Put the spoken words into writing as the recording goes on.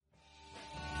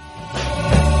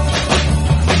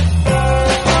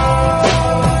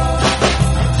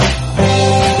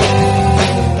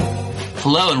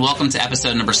and welcome to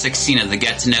episode number 16 of the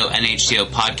Get to Know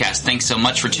NHCO podcast. Thanks so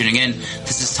much for tuning in.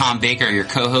 This is Tom Baker, your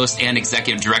co-host and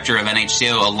executive director of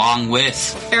NHCO, along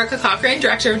with Erica Cochran,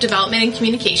 director of development and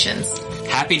communications.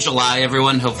 Happy July,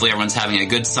 everyone. Hopefully everyone's having a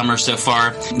good summer so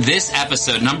far. This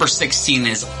episode, number 16,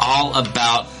 is all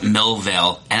about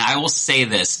Millvale. And I will say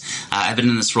this, I've been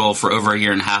in this role for over a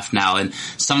year and a half now, and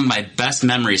some of my best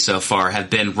memories so far have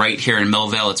been right here in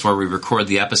Millvale. It's where we record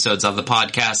the episodes of the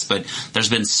podcast, but there's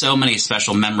been so many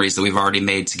special memories that we've already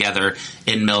made together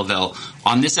in Millvale.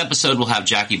 On this episode, we'll have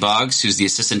Jackie Boggs, who's the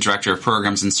Assistant Director of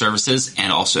Programs and Services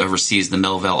and also oversees the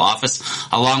Millvale office,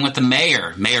 along with the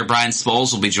Mayor. Mayor Brian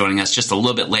Spoles will be joining us just a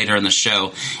little bit later in the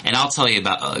show. And I'll tell you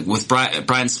about, with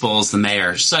Brian Spoles, the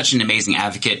Mayor, such an amazing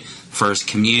advocate for his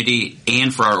community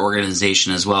and for our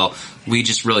organization as well. We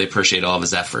just really appreciate all of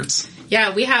his efforts.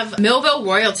 Yeah, we have Millvale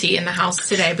royalty in the house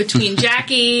today between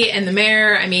Jackie and the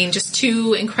Mayor. I mean, just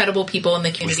two incredible people in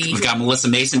the community. We've got Melissa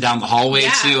Mason down the hallway,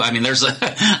 too. I mean, there's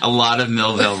a lot of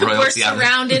Millvale royalty. We're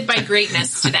surrounded by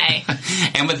greatness today.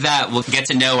 And with that, we'll get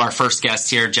to know our first guest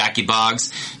here, Jackie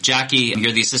Boggs. Jackie,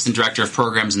 you're the Assistant Director of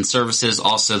Programs and Services,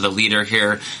 also the leader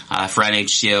here for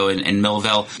NHCO in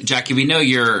Millvale. Jackie, we know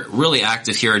you're really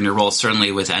active here in your role,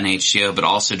 certainly with NHCO, but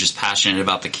also just passionate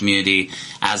about the community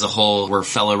as a whole. We're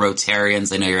fellow Rotarians.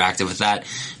 I know you're active with that.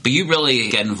 But you really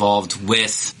get involved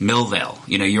with Millvale.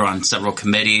 You know, you're on several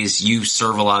committees. You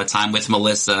serve a lot of time with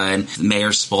Melissa and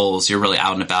Mayor Spoles. You're really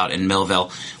out and about in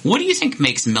Millvale. What do you think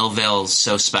makes Millvale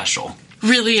so special?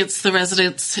 Really, it's the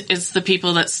residents, it's the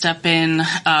people that step in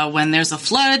when there's a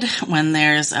flood, when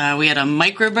there's, we had a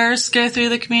microburst go through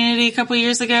the community a couple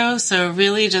years ago. So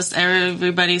really just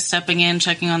everybody stepping in,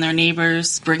 checking on their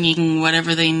neighbors, bringing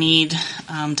whatever they need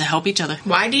to help each other.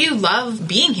 Why do you love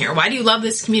being here? Why do you love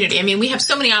this community? I mean, we have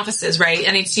so many offices, right?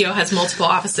 NHCO has multiple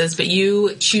offices, but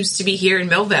you choose to be here in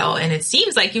Millvale, and it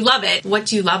seems like you love it. What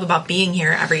do you love about being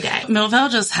here every day? Millvale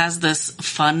just has this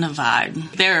fun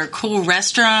vibe. There are cool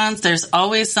restaurants. There's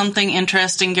always something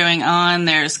interesting going on.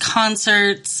 There's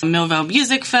concerts. Millvale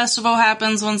Music Festival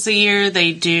happens once a year.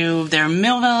 They do their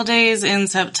Millvale Days in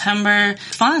September.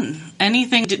 Fun.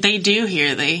 Anything they do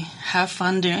here, they have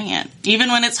fun doing it. Even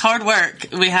when it's hard work,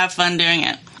 we have fun doing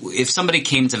it. If somebody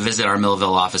came to visit our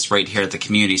Millvale office right here at the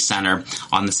community center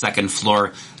on the second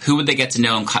floor, who would they get to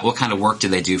know and what kind of work do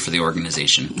they do for the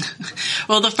organization?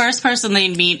 Well, the first person they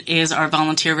meet is our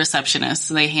volunteer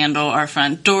receptionists. They handle our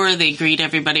front door. They greet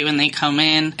everybody when they come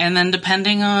in. And then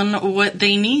depending on what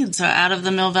they need. So out of the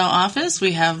Millvale office,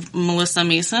 we have Melissa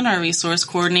Mason, our resource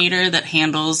coordinator, that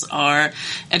handles our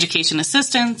education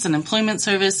assistance and employment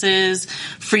services,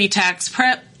 free tax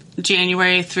prep,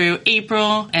 January through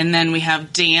April. And then we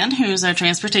have Dan, who's our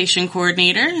transportation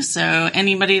coordinator. So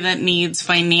anybody that needs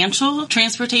financial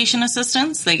transportation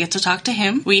assistance, they get to talk to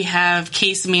him. We have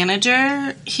case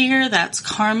manager here. That's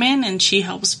Carmen, and she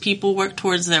helps people work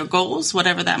towards their goals,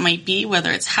 whatever that might be,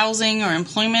 whether it's housing or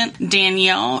employment.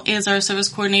 Danielle is our service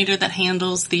coordinator that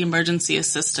handles the emergency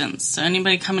assistance. So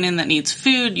anybody coming in that needs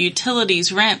food,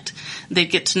 utilities, rent, they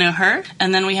get to know her.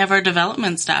 And then we have our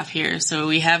development staff here. So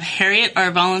we have Harriet,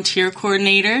 our volunteer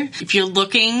coordinator. If you're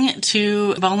looking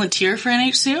to volunteer for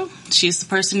NHCO, she's the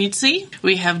person you'd see.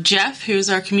 We have Jeff, who's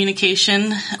our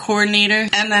communication coordinator.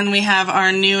 And then we have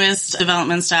our newest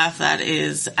development staff, that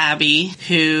is Abby,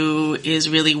 who is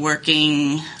really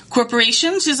working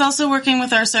corporations. She's also working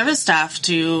with our service staff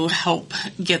to help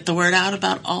get the word out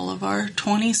about all of our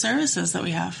 20 services that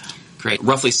we have. Great.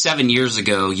 Roughly 7 years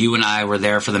ago, you and I were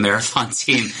there for the marathon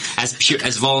team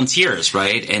as volunteers,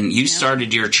 right? And you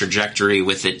started your trajectory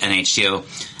with it,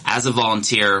 NHCO, as a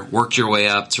volunteer, worked your way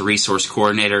up to resource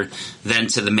coordinator, then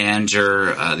to the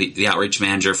manager, the outreach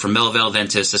manager from Millvale, then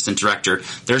to assistant director.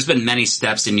 There's been many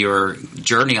steps in your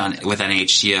journey with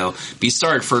NHCO, but you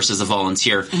started first as a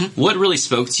volunteer. Mm-hmm. What really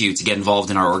spoke to you to get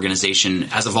involved in our organization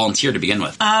as a volunteer to begin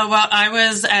with? Well, I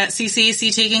was at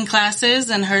CCAC taking classes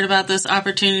and heard about this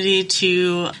opportunity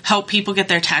to help people get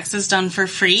their taxes done for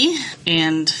free,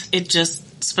 and it just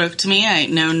spoke to me. I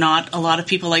know not a lot of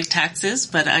people like taxes,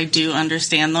 but I do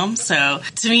understand them. So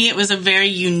to me, it was a very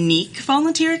unique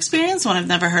volunteer experience, one I've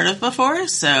never heard of before.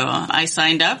 So I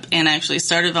signed up and actually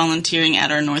started volunteering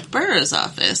at our North Boroughs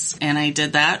office. And I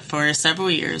did that for several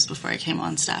years before I came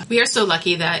on staff. We are so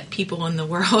lucky that people in the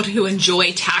world who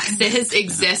enjoy taxes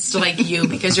exist like you,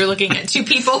 because you're looking at two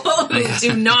people who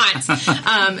do not.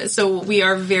 So we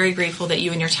are very grateful that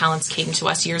you and your talents came to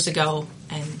us years ago,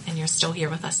 and you're still here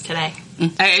with us today.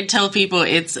 I tell people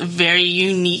it's a very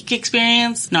unique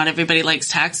experience. Not everybody likes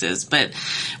taxes, but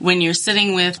when you're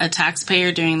sitting with a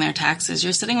taxpayer doing their taxes,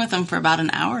 you're sitting with them for about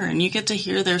an hour and you get to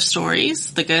hear their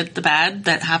stories, the good, the bad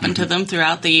that happened to them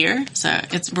throughout the year. So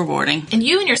it's rewarding. And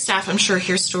you and your staff, I'm sure,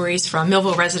 hear stories from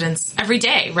Millville residents every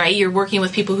day, right? You're working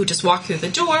with people who just walk through the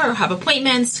door or have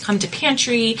appointments, come to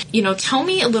pantry. Tell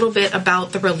me a little bit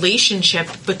about the relationship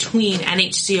between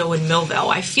NHCO and Millville.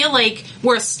 I feel like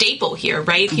we're a staple here,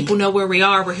 right? People know where we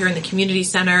are. We're here in the community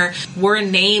center. We're a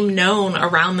name known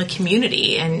around the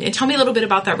community. And tell me a little bit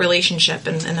about that relationship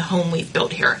and the home we've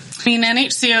built here.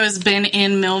 NHCO has been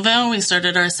in Millville. We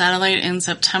started our satellite in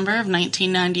September of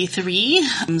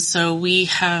 1993. So we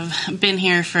have been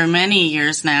here for many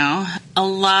years now. A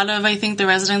lot of, I think, the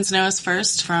residents know us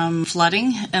first from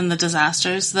flooding and the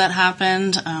disasters that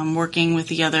happened, working with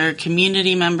the other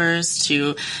community members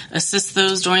to assist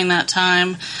those during that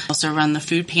time. Also run the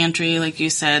food pantry, like you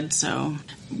said, so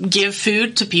give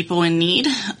food to people in need.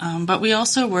 But we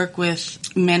also work with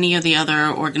many of the other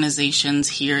organizations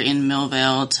here in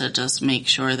Millville to just make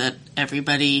sure that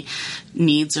everybody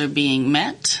needs are being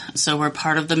met. So we're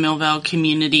part of the Millville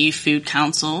Community Food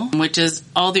Council, which is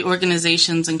all the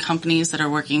organizations and companies that are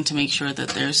working to make sure that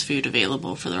there's food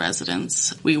available for the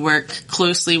residents. We work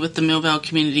closely with the Millville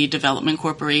Community Development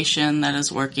Corporation that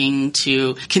is working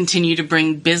to continue to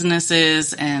bring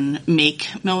businesses and make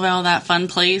Millville that fun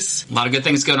place. A lot of good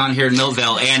things going on here in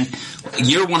Millville, and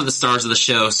you're one of the stars of the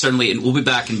show, certainly, and we'll be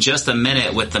back in just a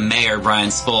minute with the mayor,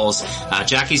 Brian Spoles.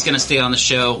 Jackie's going to stay on the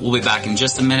show. We'll be back in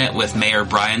just a minute with Mayor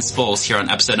Brian Spoles here on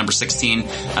episode number 16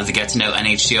 of the Get to Know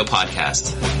NHCO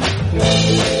podcast.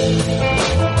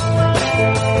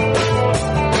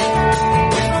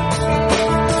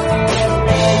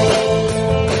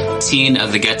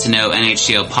 Of the Get to Know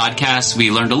NHCO podcast.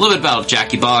 We learned a little bit about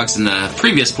Jackie Boggs in the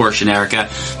previous portion, Erica,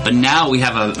 but now we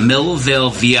have a Millville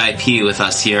VIP with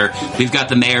us here. We've got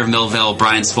the mayor of Millville,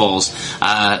 Brian Spoles.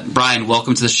 Brian,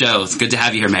 welcome to the show. It's good to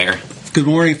have you here, Mayor. Good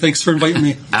morning. Thanks for inviting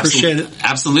me. Appreciate it.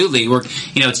 Absolutely.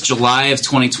 It's July of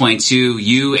 2022.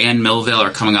 You and Millville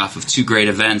are coming off of two great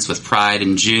events with Pride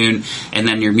in June and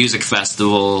then your music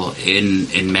festival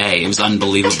in May. It was an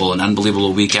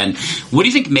unbelievable weekend. What do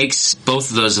you think makes both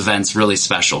of those events really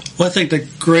special? Well, I think the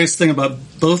greatest thing about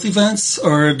both events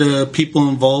are the people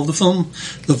involved with them,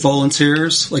 the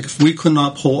volunteers. Like, if we could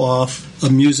not pull off a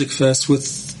music fest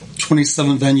with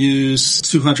 27 venues,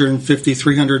 250,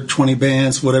 320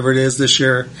 bands, whatever it is this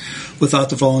year,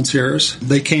 without the volunteers.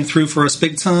 They came through for us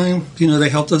big time. They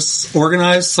helped us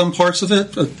organize some parts of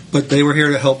it, but they were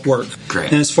here to help work.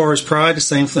 Great. And as far as Pride, the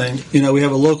same thing. We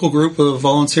have a local group of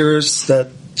volunteers that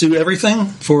do everything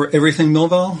for everything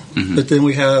Millville, but then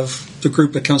we have the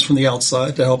group that comes from the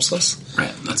outside that helps us.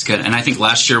 Right, that's good. And I think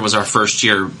last year was our first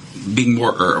year being on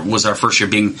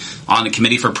the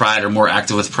committee for Pride or more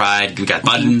active with Pride. We got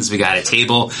buttons, we got a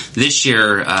table. This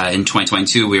year, in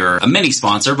 2022, we were a mini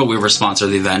sponsor, but we were a sponsor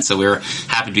of the event, so we were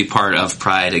happy to be part of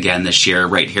Pride again this year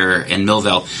right here in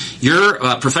Millville. Your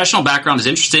professional background is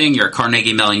interesting. You're at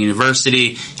Carnegie Mellon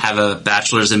University, have a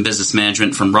bachelor's in business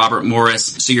management from Robert Morris,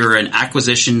 so you're an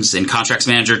acquisitions and contracts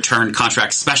manager turned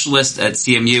contract specialist at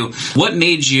CMU. What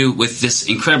made you, with this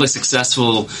incredibly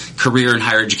successful career in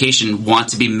higher education, want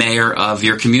to be mayor of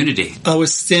your community? I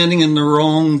was standing in the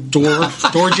wrong door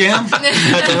jam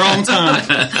at the wrong time.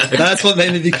 That's what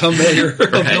made me become mayor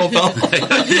of Millville.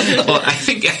 Well, I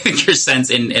think your sense,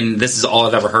 and this is all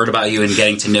I've ever heard about you and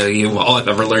getting to know you, all I've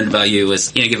ever learned about you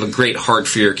is you have a great heart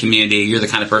for your community. You're the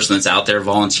kind of person that's out there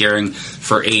volunteering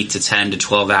for 8 to 10 to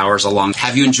 12 hours a long.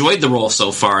 Have you enjoyed the role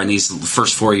so far in these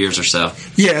first 4 years or so?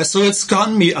 Yeah, so it's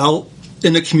gotten me out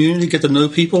in the community, get to know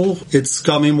people. It's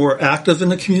got me more active in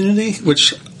the community,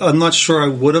 which I'm not sure I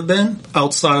would have been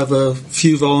outside of a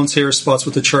few volunteer spots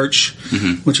with the church,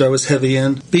 which I was heavy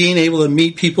in. Being able to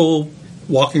meet people,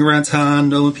 walking around town,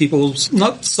 knowing people,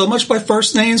 not so much by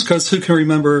first names, because who can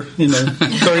remember,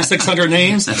 3,600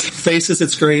 names, faces.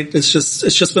 It's great. It's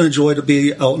just been a joy to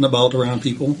be out and about around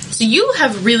people. So you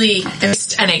have really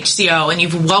embraced NHCO, and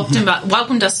you've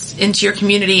welcomed us into your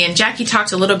community. And Jackie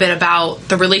talked a little bit about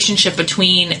the relationship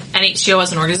between NHCO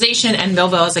as an organization and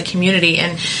Millville as a community.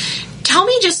 And tell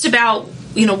me just about,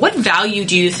 what value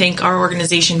do you think our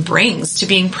organization brings to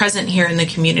being present here in the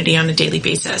community on a daily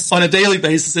basis? On a daily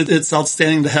basis, it's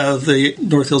outstanding to have the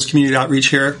North Hills Community Outreach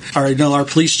here. I know our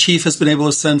police chief has been able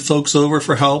to send folks over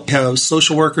for help. We have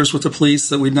social workers with the police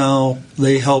that we know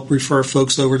they help refer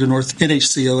folks over to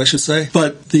NHCO, I should say.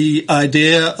 But the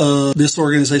idea of this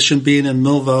organization being in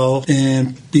Millville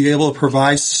and being able to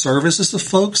provide services to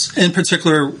folks, in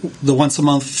particular the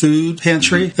once-a-month food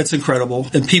pantry, that's incredible.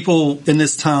 And people in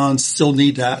this town still need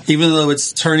need that. Even though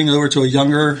it's turning over to a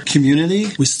younger community,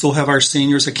 we still have our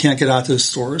seniors that can't get out to the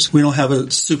stores. We don't have a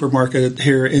supermarket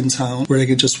here in town where they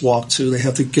can just walk to. They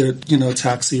have to get a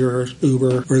taxi or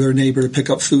Uber or their neighbor to pick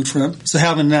up food for them. So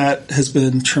having that has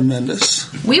been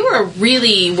tremendous. We were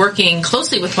really working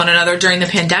closely with one another during the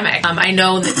pandemic. I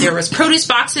know that there was produce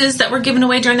boxes that were given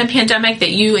away during the pandemic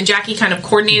that you and Jackie kind of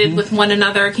coordinated with one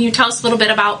another. Can you tell us a little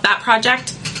bit about that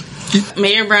project?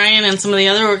 Mayor Bryan and some of the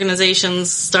other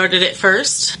organizations started it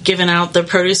first, giving out the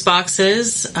produce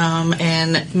boxes,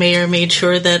 and Mayor made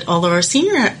sure that all of our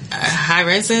senior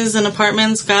high-rises and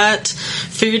apartments got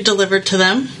food delivered to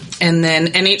them. And then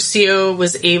NHCO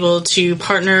was able to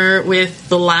partner with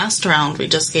the last round we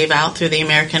just gave out through the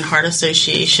American Heart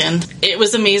Association. It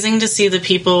was amazing to see the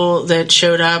people that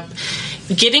showed up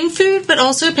getting food, but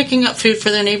also picking up food for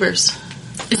their neighbors.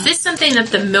 Is this something that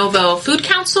the Millville Food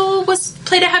Council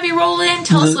played a heavy role in?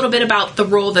 Tell us a little bit about the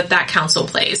role that council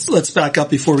plays. Let's back up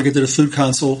before we get to the Food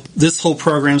Council. This whole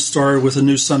program started with a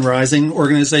New Sun Rising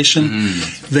organization.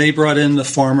 They brought in the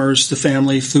farmers, the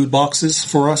family food boxes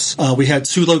for us. We had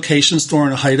 2 locations during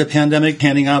the height of the pandemic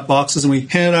handing out boxes, and we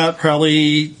handed out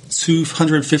probably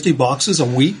 250 boxes a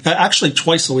week, actually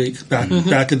twice a week back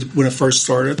when it first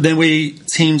started. Then we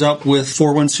teamed up with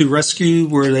 412 Rescue,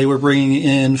 where they were bringing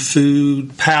in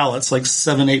food pallets, like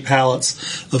 7-8 pallets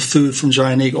of food from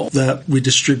Giant Eagle that we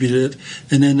distributed.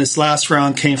 And then this last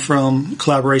round came from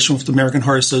collaboration with the American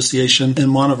Heart Association and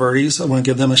Monteverdes. I want to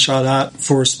give them a shout out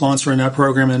for sponsoring that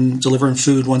program and delivering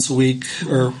food once a week,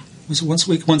 or was it once a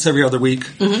week? Once every other week.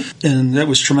 And that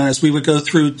was tremendous. We would go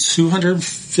through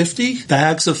 250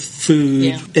 bags of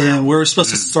food, and we were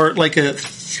supposed to start like at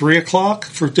 3 o'clock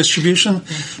for distribution,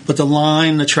 but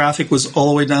the traffic was all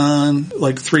the way down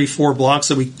like 3-4 blocks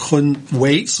that we couldn't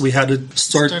wait, so we had to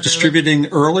start distributing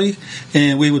early,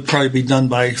 and we would probably be done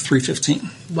by 3:15.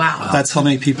 Wow. That's how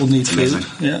many people need food.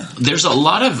 Yeah. There's a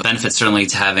lot of benefits, certainly,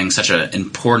 to having such an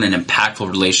important and impactful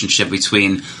relationship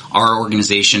between our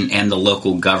organization and the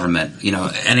local government.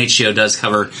 NHCO does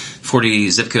cover 40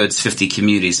 zip codes, 50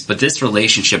 communities, but this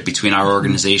relationship between our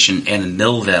organization and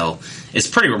Millville is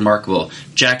pretty remarkable.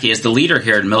 Jackie, as the leader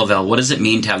here at Millville, what does it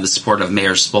mean to have the support of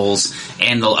Mayor Spoles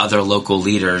and the other local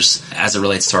leaders as it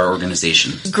relates to our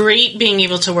organization? Great being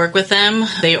able to work with them.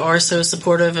 They are so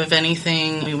supportive of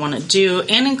anything we want to do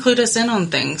and include us in on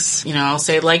things. I'll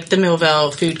say like the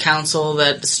Millville Food Council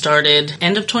that started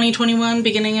end of 2021,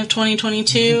 beginning of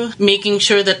 2022, making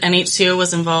sure that NHCO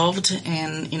was involved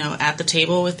and, at the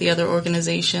table with the other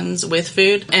organizations with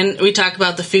food. And we talk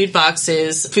about the food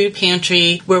boxes, food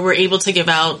pantry, where we're able to give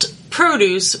out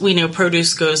produce. We know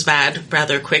produce goes bad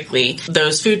rather quickly.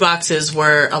 Those food boxes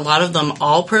were, a lot of them,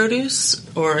 all produce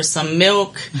or some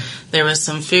milk. There was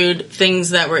some food,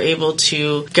 things that were able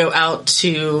to go out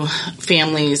to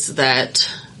families that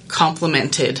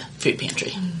complemented food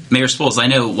pantry. Mayor Spoles, I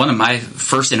know one of my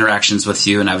first interactions with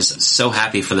you, and I was so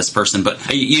happy for this person, but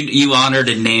you honored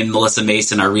and named Melissa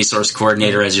Mason, our resource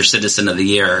coordinator, as your Citizen of the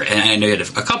Year, and I know you had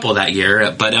a couple that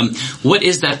year, but what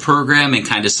is that program and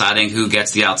kind of deciding who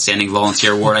gets the Outstanding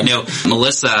Volunteer Award? I know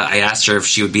Melissa, I asked her if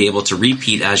she would be able to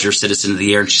repeat as your Citizen of the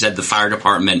Year, and she said the fire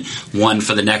department won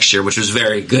for the next year, which was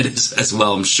very good as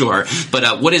well, I'm sure.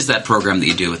 But what is that program that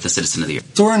you do with the Citizen of the Year?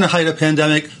 During the height of the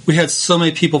pandemic, we had so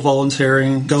many people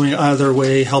volunteering, going out of their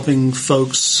way, helping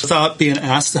folks without being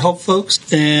asked to help folks.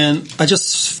 And I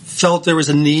just felt there was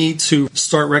a need to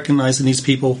start recognizing these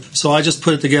people. So I just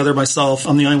put it together myself.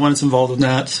 I'm the only one that's involved in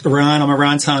that. I'm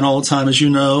around town all the time, as you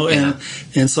know.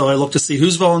 And so I looked to see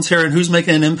who's volunteering, who's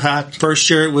making an impact. First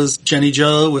year it was Jenny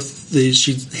Jo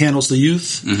she handles the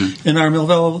youth in our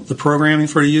Millville, the programming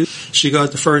for the youth. She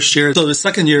got the first year. So the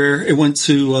second year it went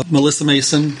to Melissa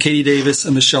Mason, Katie Davis,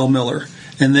 and Michelle Miller.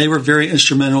 And they were very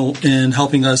instrumental in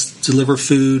helping us deliver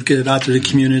food, get it out to the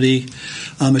community.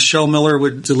 Michelle Miller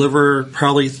would deliver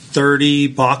probably 30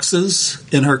 boxes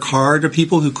in her car to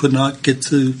people who could not get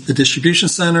to the distribution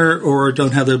center or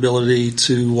don't have the ability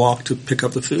to walk to pick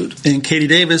up the food. And Katie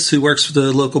Davis, who works for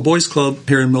the local boys club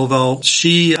here in Millville,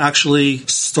 she actually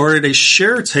started a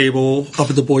share table up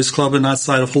at the boys club and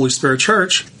outside of Holy Spirit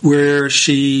Church, where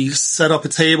she set up a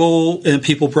table and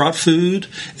people brought food,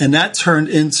 and that turned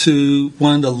into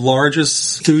one of the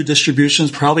largest food distributions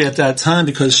probably at that time,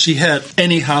 because she had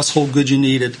any household good you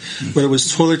needed, whether it was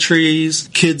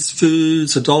toiletries, kids'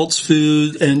 foods, adults'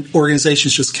 food, and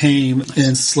organizations just came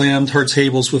and slammed her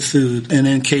tables with food. And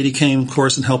then Katie came, of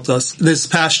course, and helped us. This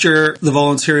past year, the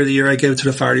Volunteer of the Year, I gave it to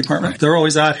the fire department. They're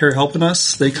always out here helping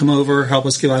us. They come over, help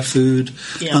us give out food,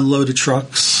 unload the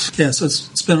trucks. Yeah, so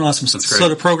it's been awesome. That's great. So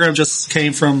the program just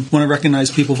came from when I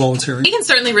recognized people volunteering. We can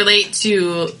certainly relate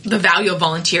to the value of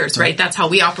volunteers, right? That's how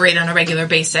we operate on a regular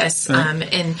basis.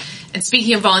 Right. And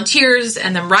speaking of volunteers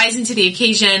and them rising to the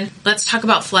occasion, let's talk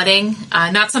about flooding.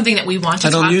 Not something that we want to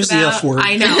talk about. I don't use the F word.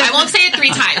 I know. I won't say it 3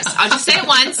 times. I'll just say it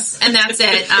once, and that's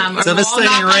it.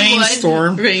 Devastating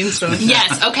rainstorm. Rainstorm.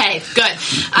 Yes. Okay. Good.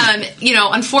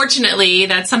 Unfortunately,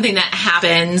 that's something that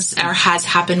happens or has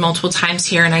happened multiple times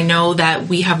here, and I know that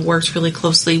we have worked really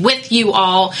closely with you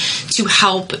all to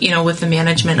help, with the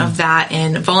management of that,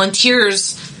 and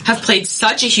volunteers have played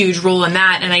such a huge role in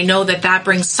that, and I know that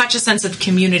brings such a sense of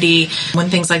community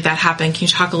when things like that happen. Can you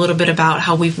talk a little bit about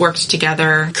how we've worked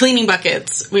together? Cleaning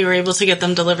buckets. We were able to get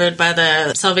them delivered by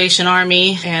the Salvation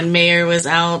Army, and Mayor was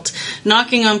out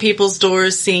knocking on people's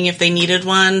doors, seeing if they needed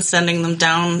one, sending them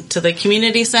down to the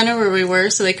community center where we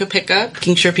were so they could pick up,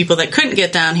 making sure people that couldn't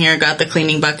get down here got the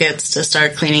cleaning buckets to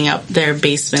start cleaning up their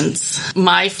basements.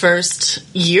 My first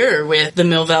year with the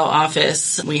Millvale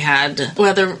office, we had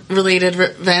weather-related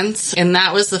events, and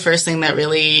that was the first thing that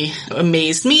really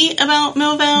amazed me about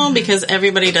Millvale, because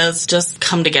everybody does just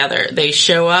come together. They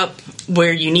show up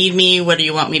where you need me, what do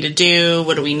you want me to do,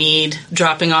 what do we need,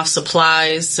 dropping off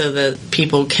supplies so that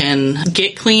people can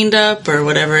get cleaned up or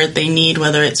whatever they need,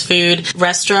 whether it's food.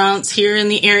 Restaurants here in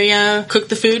the area cook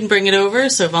the food and bring it over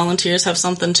so volunteers have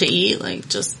something to eat.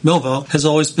 Millvale has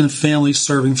always been family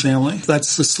serving family.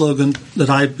 That's the slogan that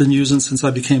I've been using since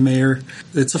I became mayor.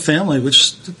 It's a family,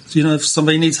 which, if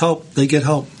somebody needs help, they get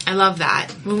help. I love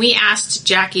that. When we asked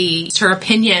Jackie her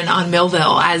opinion on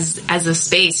Millvale as a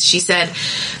space, she said,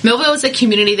 Millvale is a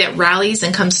community that rallies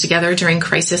and comes together during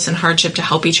crisis and hardship to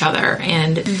help each other.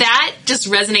 And that just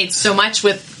resonates so much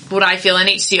with what I feel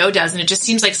NHCO does. And it just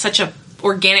seems like such a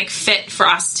organic fit for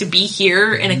us to be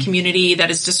here in a community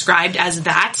that is described as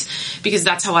that, because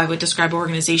that's how I would describe our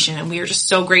organization. And we are just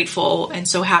so grateful and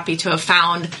so happy to have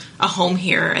found a home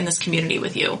here in this community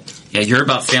with you. Yeah, you're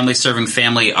about family serving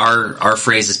family. Our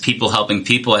phrase is people helping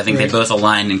people. I think They both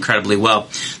align incredibly well.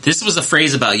 This was a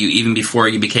phrase about you even before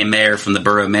you became mayor from the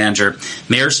borough manager.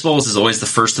 Mayor Spoles is always the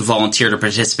first to volunteer to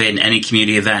participate in any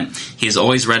community event. He is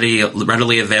always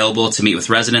readily available to meet with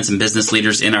residents and business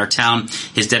leaders in our town.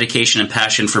 His dedication and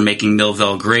passion for making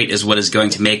Millvale great is what is going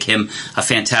to make him a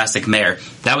fantastic mayor.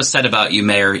 That was said about you,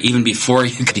 Mayor, even before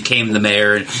you became the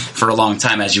mayor for a long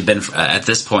time, as you've been at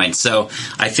this point. So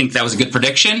I think that was a good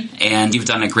prediction, and you've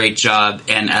done a great job.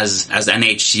 And as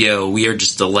NHCO, we are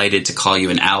just delighted to call you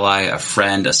an ally, a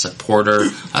friend, a supporter,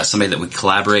 somebody that we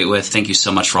collaborate with. Thank you so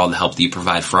much for all the help that you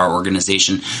provide for our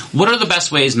organization. What are the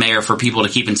best ways, Mayor, for people to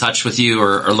keep in touch with you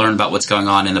or learn about what's going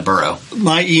on in the borough?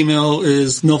 My email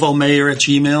is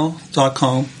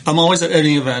millvalemayor@gmail.com. I'm always at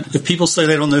any event. If people say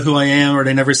they don't know who I am or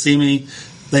they never see me,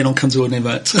 they don't come to an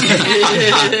event.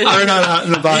 They're not out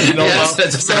and about. Yes,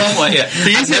 that's the wrong way. Yeah.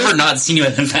 I've never not seen you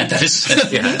at an event. That is,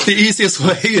 The easiest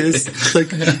way is,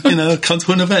 come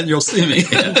to an event, you'll see me.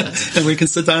 And we can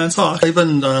sit down and talk. I've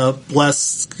been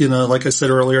blessed, like I said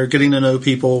earlier, getting to know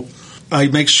people. I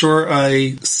make sure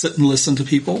I sit and listen to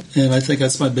people, and I think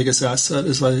that's my biggest asset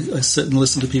is I sit and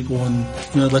listen to people and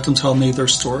let them tell me their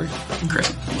story. Great.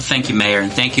 Well, thank you, Mayor,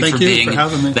 and thank you for being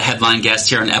the headline guest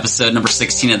here on episode number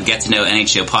 16 of the Get to Know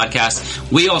NHCO podcast.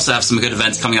 We also have some good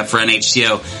events coming up for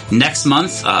NHCO. Next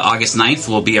month, August 9th,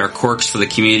 will be our Corks for the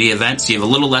Community event, so you have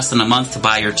a little less than a month to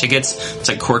buy your tickets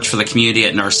to Corks for the Community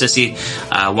at Narcissi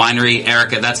Winery.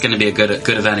 Erica, that's going to be a good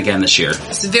event again this year.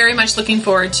 So very much looking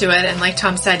forward to it, and like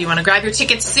Tom said, you want to grab your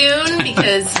tickets soon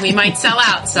because we might sell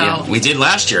out. So yeah, we did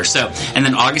last year. And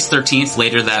then August 13th,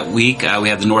 later that week, we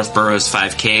have the North Boroughs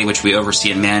 5K, which we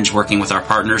oversee and manage, working with our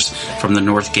partners from the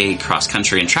Northgate cross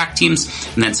country and track teams.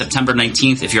 And then September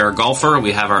 19th, if you're a golfer,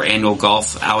 we have our annual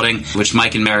golf outing, which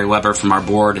Mike and Mary Weber from our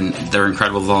board, and they're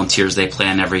incredible volunteers, they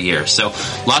plan every year. So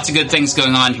lots of good things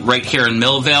going on right here in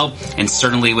Millvale, and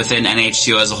certainly within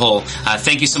NHCO as a whole.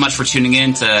 Thank you so much for tuning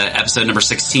in to episode number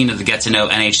 16 of the Get to Know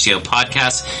NHCO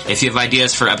podcast. If you have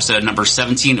ideas for episode number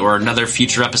 17 or another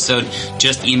future episode,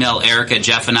 just email Erica,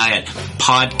 Jeff, and I at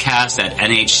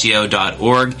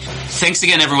podcast@nhco.org. Thanks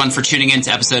again, everyone, for tuning in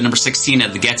to episode number 16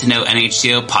 of the Get to Know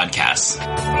NHCO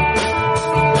podcast.